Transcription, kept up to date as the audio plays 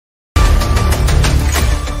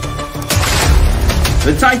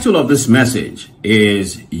The title of this message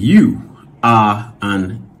is You Are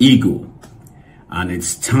an Eagle, and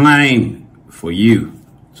it's time for you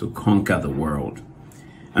to conquer the world.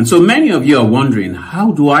 And so many of you are wondering,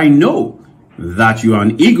 how do I know that you are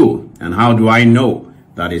an eagle? And how do I know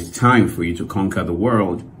that it's time for you to conquer the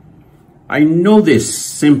world? I know this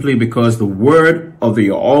simply because the word of the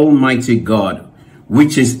Almighty God,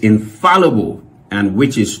 which is infallible and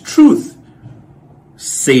which is truth,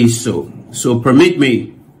 says so. So permit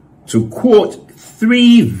me to quote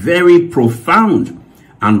three very profound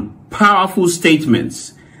and powerful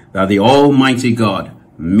statements that the Almighty God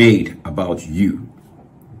made about you.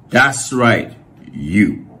 That's right,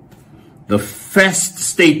 you. The first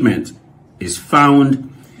statement is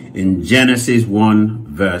found in Genesis 1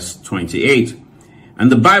 verse 28. And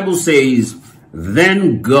the Bible says,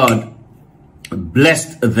 "Then God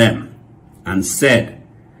blessed them and said,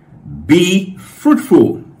 be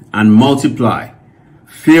fruitful and multiply,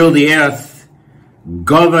 fill the earth,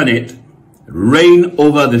 govern it, reign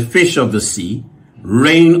over the fish of the sea,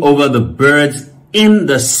 reign over the birds in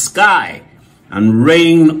the sky, and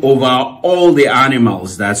reign over all the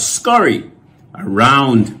animals that scurry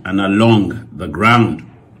around and along the ground."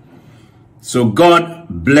 So God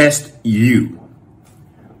blessed you.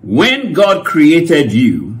 When God created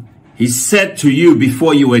you, he said to you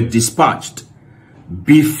before you were dispatched,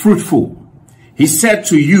 be fruitful. He said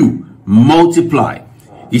to you, multiply.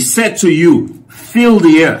 He said to you, fill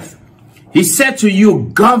the earth. He said to you,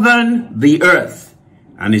 govern the earth.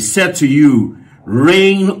 And he said to you,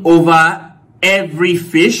 reign over every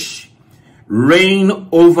fish, reign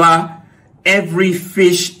over every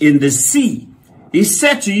fish in the sea. He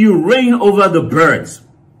said to you, reign over the birds,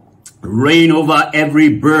 reign over every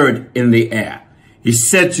bird in the air. He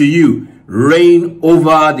said to you, reign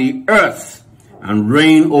over the earth and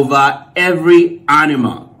reign over every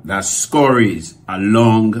animal that scurries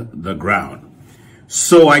along the ground.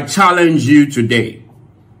 So I challenge you today,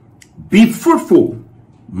 be fruitful,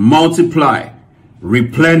 multiply,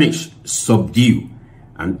 replenish, subdue,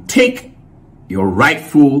 and take your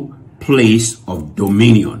rightful place of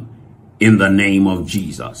dominion in the name of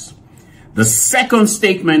Jesus. The second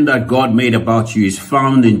statement that God made about you is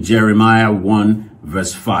found in Jeremiah 1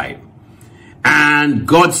 verse 5. And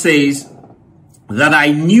God says that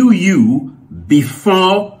I knew you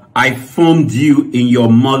before I formed you in your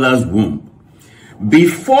mother's womb.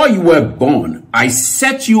 Before you were born, I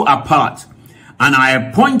set you apart and I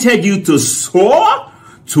appointed you to soar,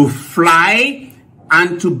 to fly,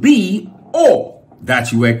 and to be all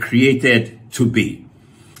that you were created to be.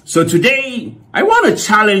 So today, I want to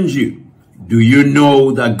challenge you. Do you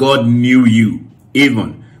know that God knew you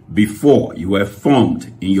even before you were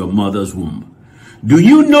formed in your mother's womb? Do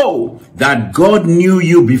you know that God knew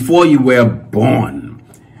you before you were born?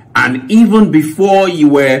 And even before you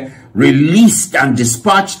were released and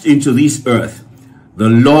dispatched into this earth, the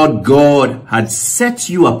Lord God had set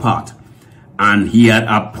you apart and he had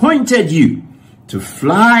appointed you to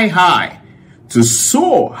fly high, to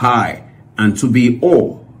soar high, and to be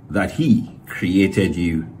all that he created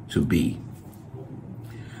you to be.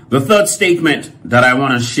 The third statement that I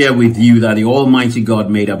want to share with you that the Almighty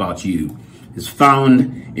God made about you is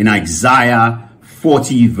found in Isaiah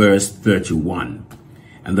 40 verse 31.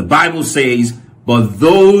 And the Bible says, but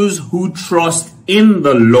those who trust in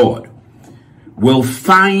the Lord will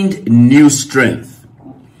find new strength.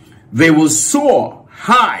 They will soar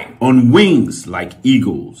high on wings like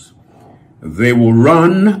eagles. They will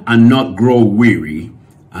run and not grow weary,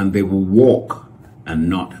 and they will walk and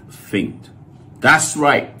not faint. That's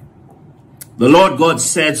right. The Lord God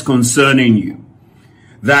says concerning you,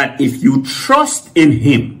 that if you trust in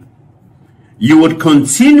him, you would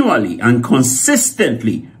continually and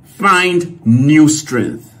consistently find new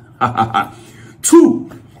strength.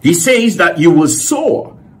 2, he says that you will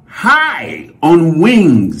soar high on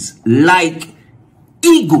wings like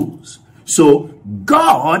eagles. So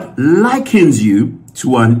God likens you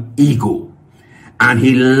to an eagle, and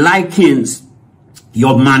he likens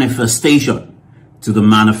your manifestation to the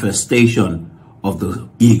manifestation of the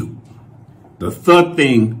eagle. The third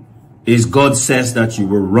thing is God says that you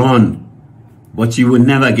will run, but you will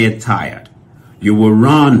never get tired. You will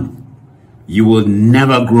run. You will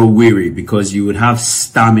never grow weary because you would have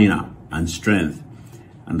stamina and strength.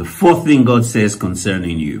 And the fourth thing God says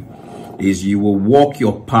concerning you is you will walk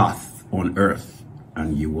your path on earth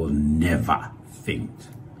and you will never faint.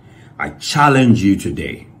 I challenge you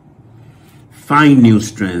today. Find new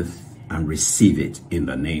strength and receive it in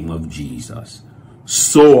the name of Jesus.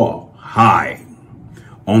 Soar high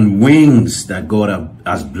on wings that God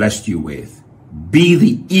has blessed you with. Be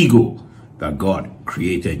the eagle that God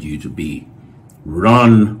created you to be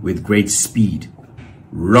Run with great speed.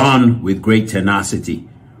 Run with great tenacity.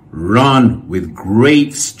 Run with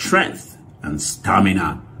great strength and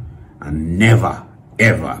stamina, and never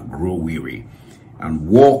ever grow weary, and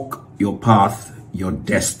walk your path, your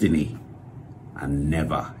destiny, and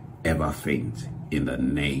never ever faint in the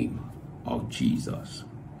name of Jesus.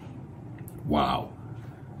 Wow.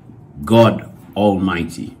 God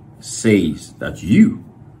Almighty says that you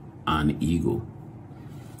are an eagle.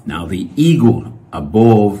 Now the eagle,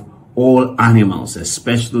 above all animals,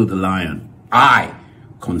 especially the lion, I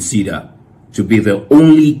consider to be the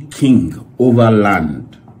only king over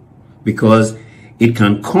land, because it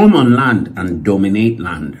can come on land and dominate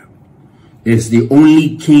land. It's the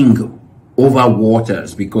only king over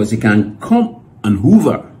waters, because it can come and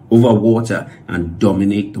hover over water and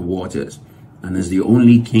dominate the waters. And is the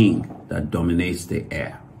only king that dominates the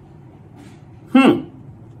air.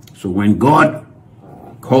 So when God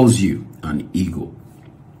calls you an eagle,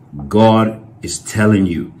 God is telling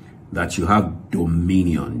you that you have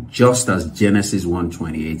dominion, just as Genesis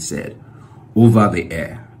 1:28 said, over the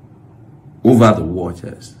air, over the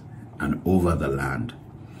waters, and over the land.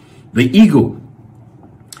 The eagle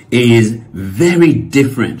is very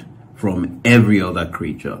different from every other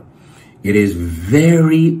creature. It is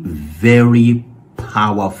very, very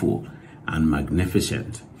powerful and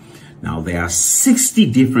magnificent. Now, there are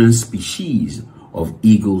 60 different species of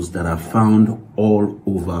eagles that are found all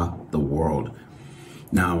over the world.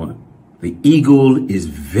 Now, the eagle is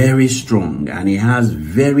very strong, and it has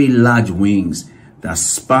very large wings that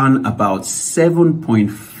span about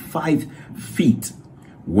 7.5 feet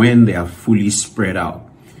when they are fully spread out.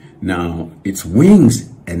 Now, its wings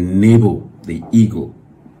enable the eagle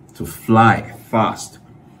to fly fast,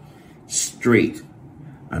 straight,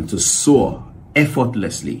 and to soar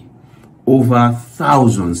effortlessly over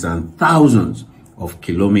thousands and thousands of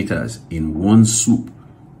kilometers in one swoop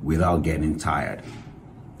without getting tired.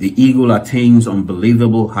 The eagle attains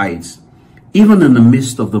unbelievable heights, even in the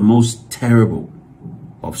midst of the most terrible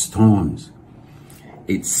of storms.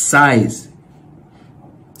 Its size,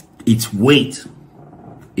 its weight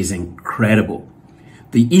is incredible.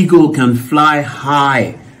 The eagle can fly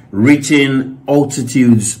high, reaching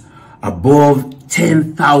altitudes above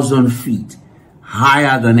 10,000 feet,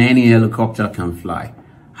 higher than any helicopter can fly,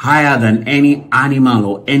 higher than any animal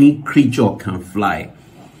or any creature can fly.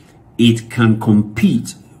 It can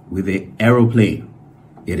compete with an aeroplane.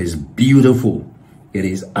 It is beautiful. It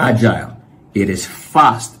is agile. It is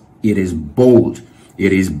fast. It is bold.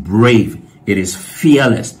 It is brave. It is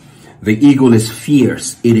fearless. The eagle is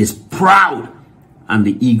fierce. It is proud. And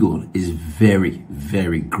the eagle is very,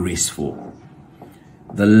 very graceful.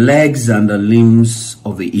 The legs and the limbs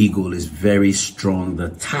of the eagle is very strong. The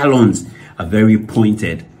talons are very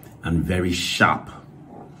pointed and very sharp.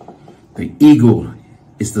 The eagle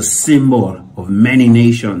is the symbol of many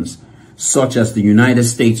nations, such as the United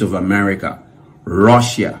States of America,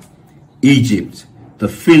 Russia, Egypt, the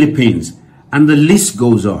Philippines, and the list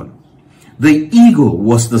goes on. The eagle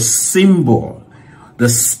was the symbol, the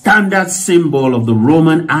standard symbol of the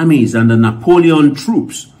Roman armies and the Napoleon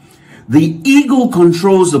troops. The eagle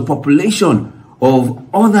controls the population of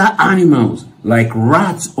other animals like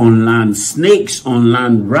rats on land, snakes on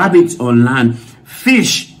land, rabbits on land,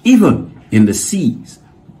 fish even in the seas,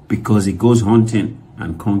 because it goes hunting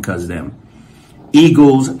and conquers them.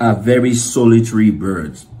 Eagles are very solitary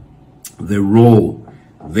birds. They roll,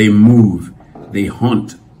 they move, they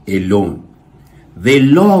hunt alone. They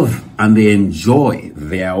love and they enjoy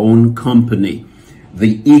their own company.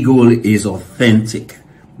 The eagle is authentic.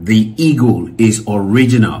 The eagle is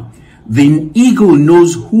original. The eagle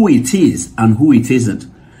knows who it is and who it isn't.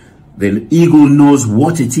 The eagle knows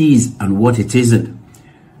what it is and what it isn't.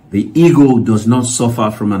 The eagle does not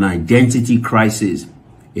suffer from an identity crisis.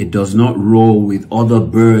 It does not roll with other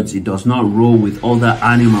birds. It does not roll with other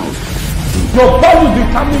animals. Your values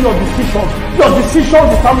determine your decisions. Your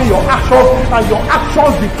decisions determine your actions, and your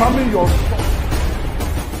actions determine your results.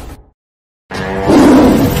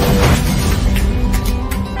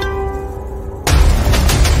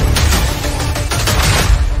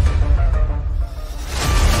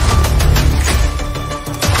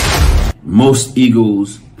 Most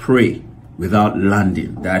eagles prey without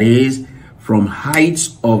landing. That is, from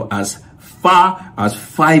heights of as far as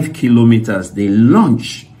 5 kilometers, they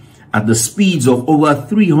launch at the speeds of over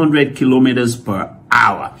 300 kilometers per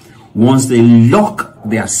hour. Once they lock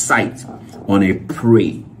their sight on a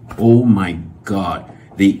prey, oh my God,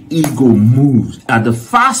 the eagle moves at the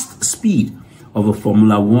fast speed of a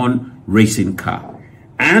Formula One racing car.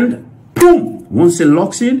 And boom, once it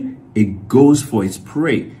locks in, it goes for its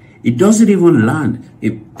prey. It doesn't even land.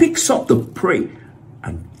 It picks up the prey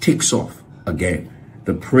and takes off again.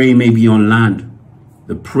 The prey may be on land.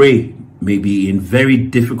 The prey may be in very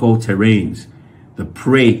difficult terrains. The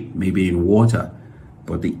prey may be in water.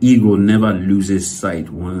 But the eagle never loses sight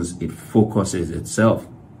once it focuses itself.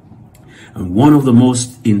 And one of the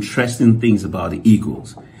most interesting things about the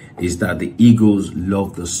eagles is that the eagles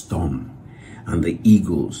love the storm. And the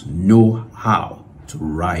eagles know how to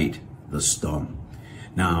ride the storm.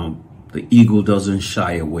 Now, the eagle doesn't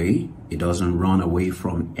shy away. It doesn't run away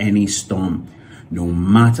from any storm, no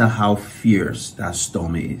matter how fierce that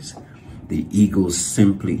storm is. The eagle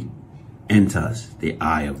simply enters the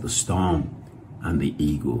eye of the storm, and the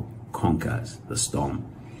eagle conquers the storm.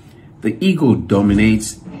 The eagle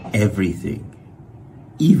dominates everything,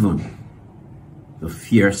 even the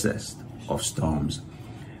fiercest of storms.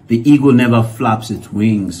 The eagle never flaps its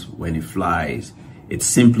wings when it flies. It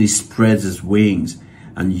simply spreads its wings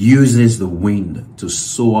and uses the wind to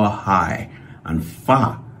soar high and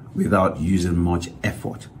far without using much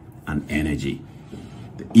effort and energy.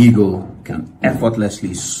 The eagle can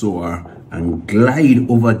effortlessly soar and glide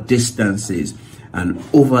over distances and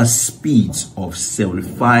over speeds of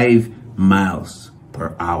 75 miles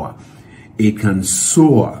per hour. It can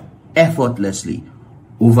soar effortlessly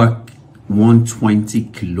over 120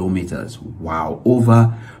 kilometers. Wow,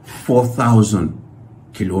 over 4,000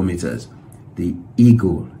 kilometers. The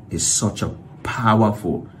eagle is such a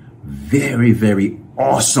powerful, very, very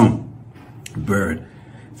awesome bird.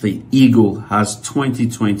 The eagle has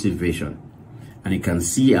 20/20 vision, and it can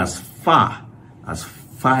see as far as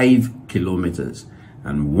 5 kilometers.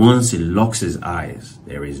 And once it locks its eyes,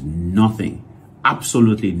 there is nothing,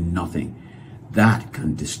 absolutely nothing, that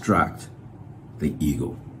can distract the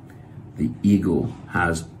eagle. The eagle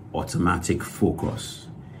has automatic focus.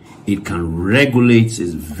 It can regulate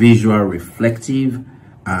its visual, reflective,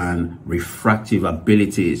 and refractive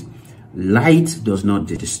abilities. Light does not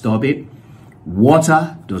disturb it.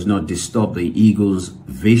 Water does not disturb the eagle's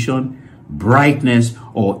vision. Brightness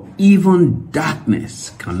or even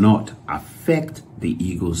darkness cannot affect the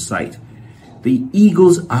eagle's sight. The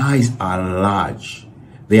eagle's eyes are large.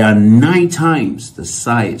 They are 9 times the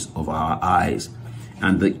size of our eyes.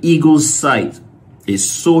 And the eagle's sight is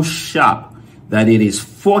so sharp that it is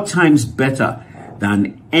 4 times better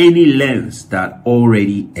than any lens that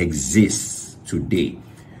already exists today.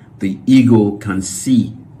 The eagle can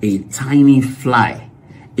see a tiny fly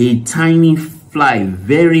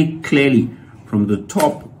very clearly from the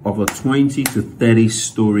top of a 20 to 30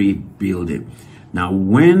 story building. Now,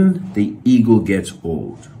 when the eagle gets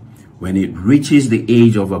old, when it reaches the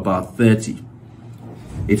age of about 30,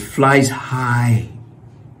 it flies high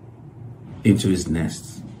into its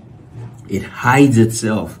nest. It hides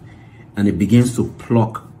itself and it begins to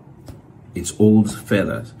pluck its old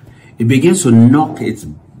feathers. It begins to knock its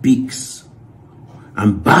beaks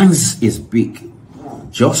and bangs its beak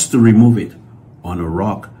just to remove it on a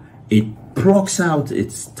rock. It plucks out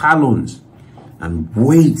its talons and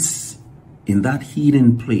waits in that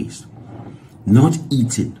hidden place, not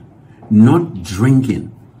eating, not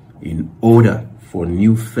drinking, in order for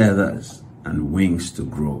new feathers and wings to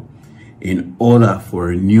grow, in order for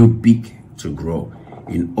a new beak to grow,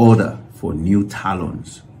 in order for new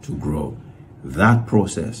talons to grow. That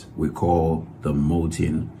process we call the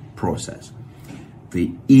molting process.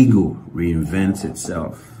 The eagle reinvents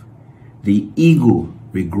itself. The eagle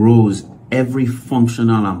regrows every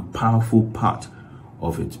functional and powerful part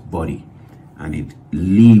of its body, and it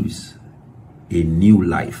lives a new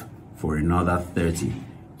life for another 30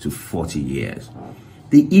 to 40 years.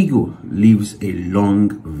 The eagle lives a long,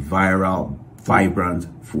 viral, vibrant,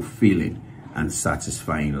 fulfilling, and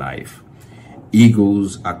satisfying life.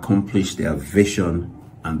 Eagles accomplish their vision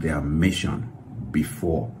and their mission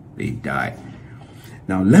before they die.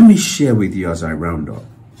 Now, let me share with you as I round up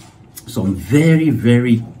some very,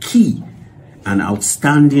 very key and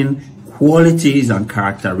outstanding qualities and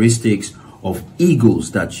characteristics of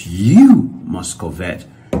eagles that you must covet.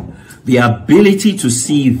 The ability to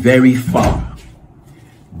see very far,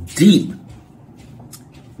 deep,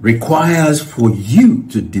 requires for you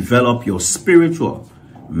to develop your spiritual,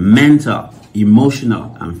 mental,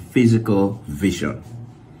 emotional, and physical vision.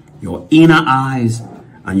 Your inner eyes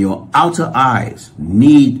and your outer eyes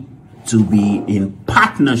need to be in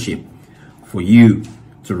partnership for you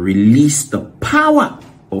to release the power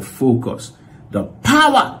of focus, the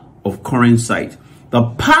power of current sight, the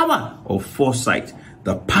power of foresight,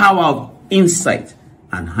 the power of insight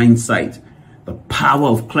and hindsight, the power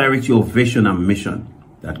of clarity of vision and mission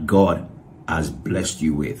that God has blessed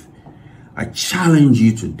you with. I challenge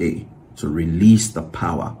you today to release the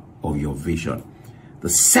power of your vision. The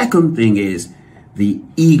second thing is the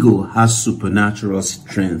eagle has supernatural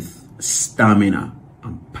strength, stamina,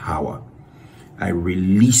 and power. I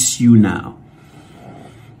release you now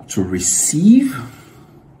to receive,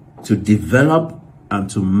 to develop, and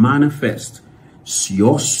to manifest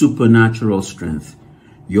your supernatural strength,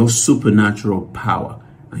 your supernatural power,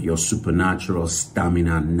 and your supernatural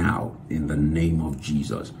stamina now in the name of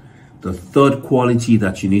Jesus. The third quality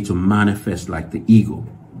that you need to manifest like the eagle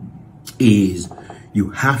is you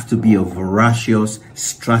have to be a voracious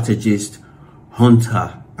strategist,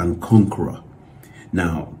 hunter, and conqueror.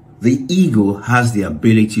 Now, the eagle has the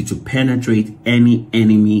ability to penetrate any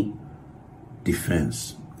enemy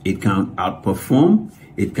defense. It can outperform,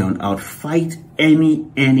 it can outfight any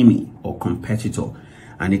enemy or competitor,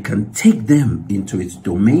 and it can take them into its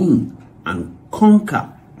domain and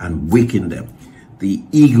conquer and weaken them. The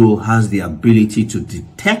eagle has the ability to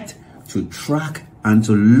detect, to track, and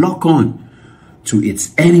to lock on to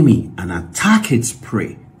its enemy and attack its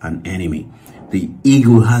prey and enemy. The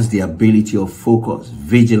eagle has the ability of focus,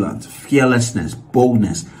 vigilance, fearlessness,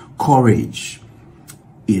 boldness, courage.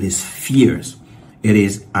 It is fierce. It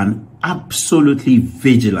is an absolutely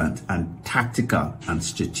vigilant and tactical and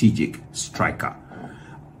strategic striker.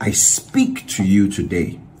 I speak to you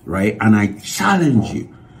today, right? And I challenge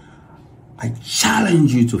you. I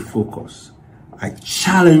challenge you to focus. I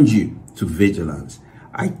challenge you to vigilance.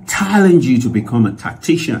 I challenge you to become a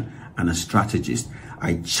tactician and a strategist.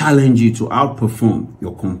 I challenge you to outperform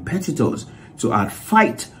your competitors, to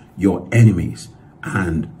outfight your enemies,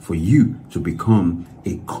 and for you to become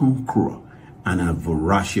a conqueror and a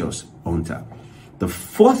voracious hunter. The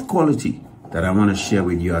fourth quality that I want to share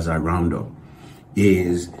with you as I round up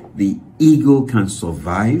is the eagle can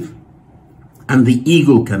survive, and the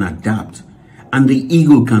eagle can adapt, and the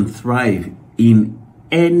eagle can thrive in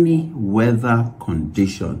any weather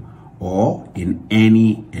condition or in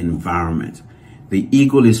any environment. The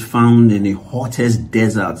eagle is found in the hottest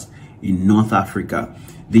deserts in North Africa.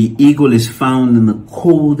 The eagle is found in the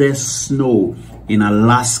coldest snow in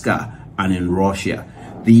Alaska and in Russia.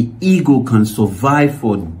 The eagle can survive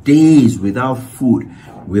for days without food,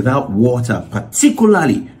 without water,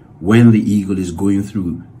 particularly when the eagle is going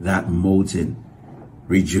through that molten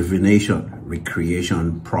rejuvenation,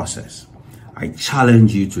 recreation process. I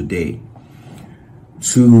challenge you today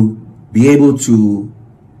to be able to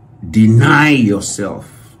deny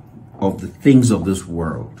yourself of the things of this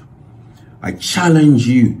world. I challenge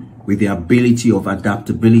you with the ability of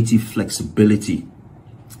adaptability, flexibility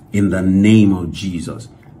in the name of Jesus.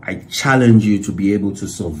 I challenge you to be able to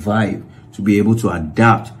survive, to be able to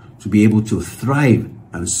adapt, to be able to thrive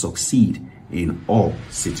and succeed in all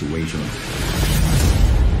situations.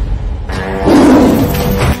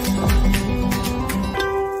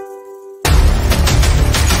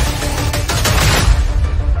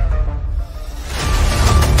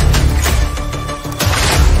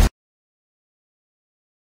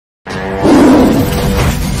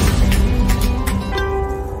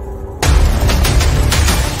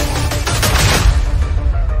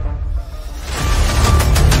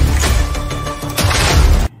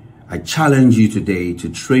 Challenge you today to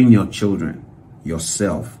train your children,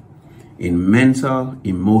 yourself, in mental,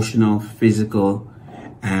 emotional, physical,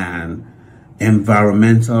 and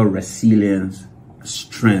environmental resilience,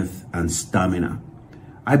 strength, and stamina.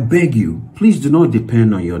 I beg you, please do not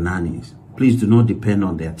depend on your nannies. Please do not depend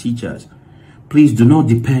on their teachers. Please do not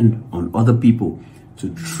depend on other people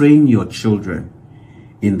to train your children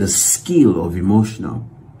in the skill of emotional,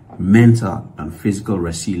 mental, and physical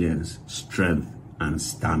resilience, strength, and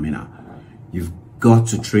stamina. You've got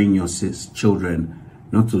to train your children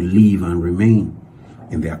not to live and remain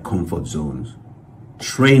in their comfort zones.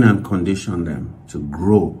 Train and condition them to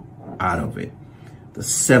grow out of it. The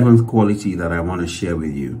seventh quality that I want to share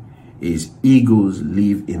with you is eagles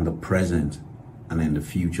live in the present and in the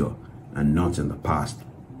future and not in the past.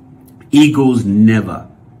 Eagles never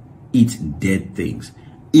eat dead things.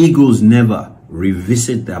 Eagles never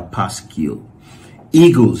revisit their past kill.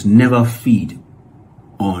 Eagles never feed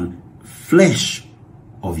on flesh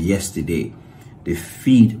of yesterday. They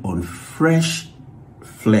feed on fresh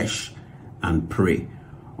flesh and prey.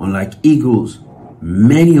 Unlike eagles,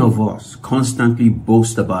 many of us constantly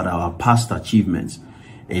boast about our past achievements.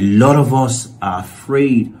 A lot of us are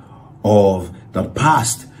afraid of the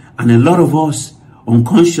past, and a lot of us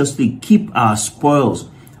unconsciously keep our spoils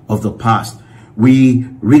of the past. We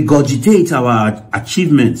regurgitate our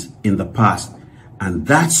achievements in the past, and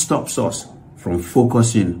that stops us from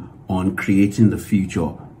focusing on creating the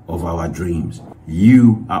future of our dreams.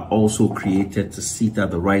 You are also created to sit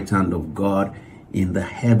at the right hand of God in the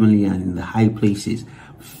heavenly and in the high places,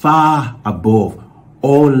 far above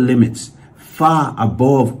all limits, far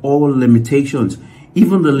above all limitations,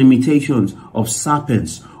 even the limitations of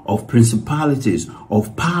serpents, of principalities,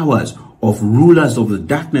 of powers, of rulers of the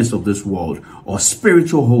darkness of this world, or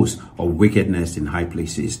spiritual hosts of wickedness in high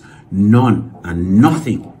places. None and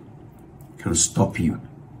nothing can stop you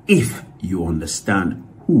if you understand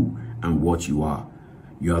who and what you are.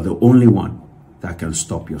 You are the only one that can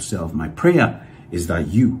stop yourself. My prayer is that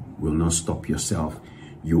you will not stop yourself.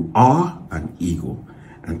 You are an eagle,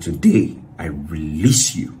 and today I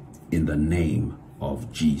release you in the name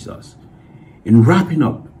of Jesus. In wrapping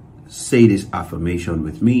up, say this affirmation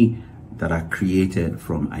with me that I created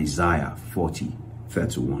from Isaiah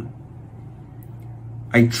 40:31.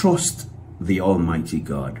 I trust the Almighty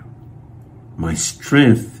God. My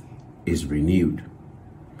strength is renewed.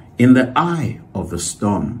 In the eye of the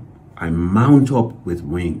storm, I mount up with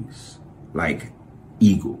wings like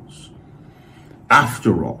eagles.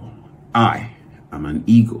 After all, I am an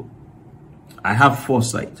eagle. I have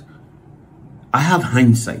foresight. I have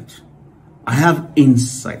hindsight. I have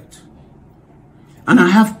insight. And I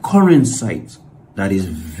have current sight that is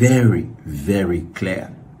very, very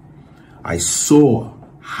clear. I soar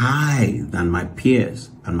high than my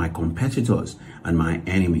peers and my competitors and my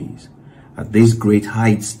enemies. At these great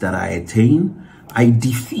heights that I attain, I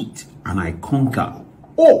defeat and I conquer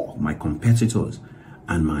all my competitors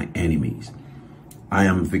and my enemies. I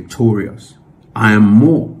am victorious. I am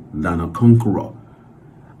more than a conqueror.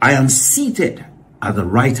 I am seated at the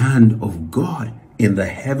right hand of God in the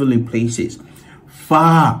heavenly places,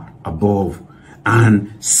 far above,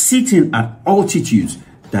 and sitting at altitudes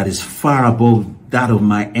that is far above that of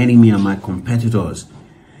my enemy and my competitors.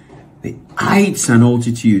 The heights and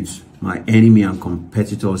altitudes my enemy and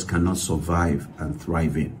competitors cannot survive and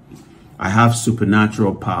thrive in. I have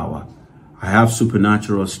supernatural power. I have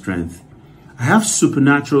supernatural strength. I have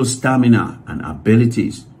supernatural stamina and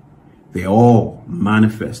abilities. They all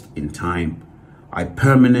manifest in time. I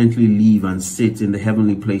permanently live and sit in the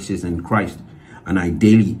heavenly places in Christ, and I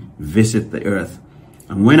daily visit the earth.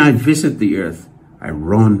 And when I visit the earth, I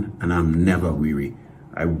run and I'm never weary.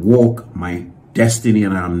 I walk my destiny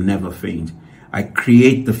and I'm never faint. I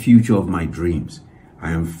create the future of my dreams.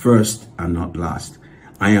 I am first and not last.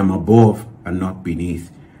 I am above and not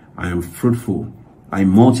beneath. I am fruitful. I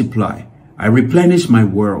multiply. I replenish my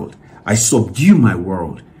world. I subdue my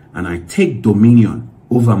world, and I take dominion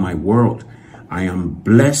over my world. I am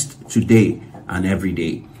blessed today and every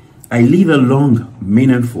day. I live a long,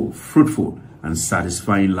 meaningful, fruitful, and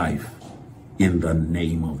satisfying life in the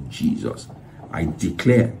name of Jesus. I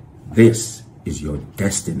declare this is your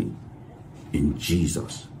destiny in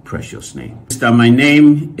Jesus' precious name. My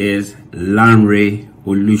name is Lanre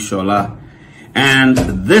Olusola, and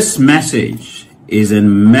this message is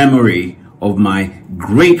in memory of my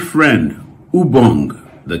great friend Ubong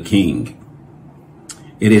the King.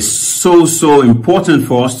 It is so important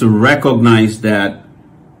for us to recognize that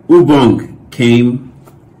Ubong came,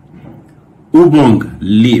 Ubong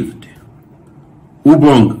lived,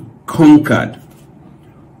 Ubong conquered,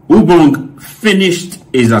 Ubong finished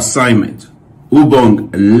his assignment, Ubong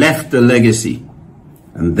left a legacy,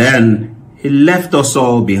 and then he left us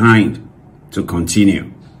all behind to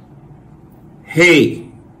continue. Hey,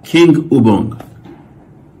 King Ubong,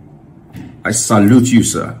 I salute you,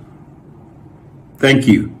 sir. Thank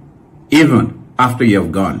you, even after you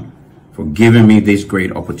have gone, for giving me this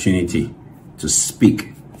great opportunity to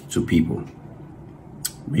speak to people.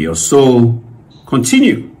 May your soul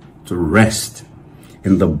continue to rest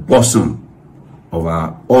in the bosom of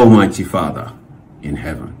our Almighty Father in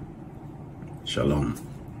heaven. Shalom.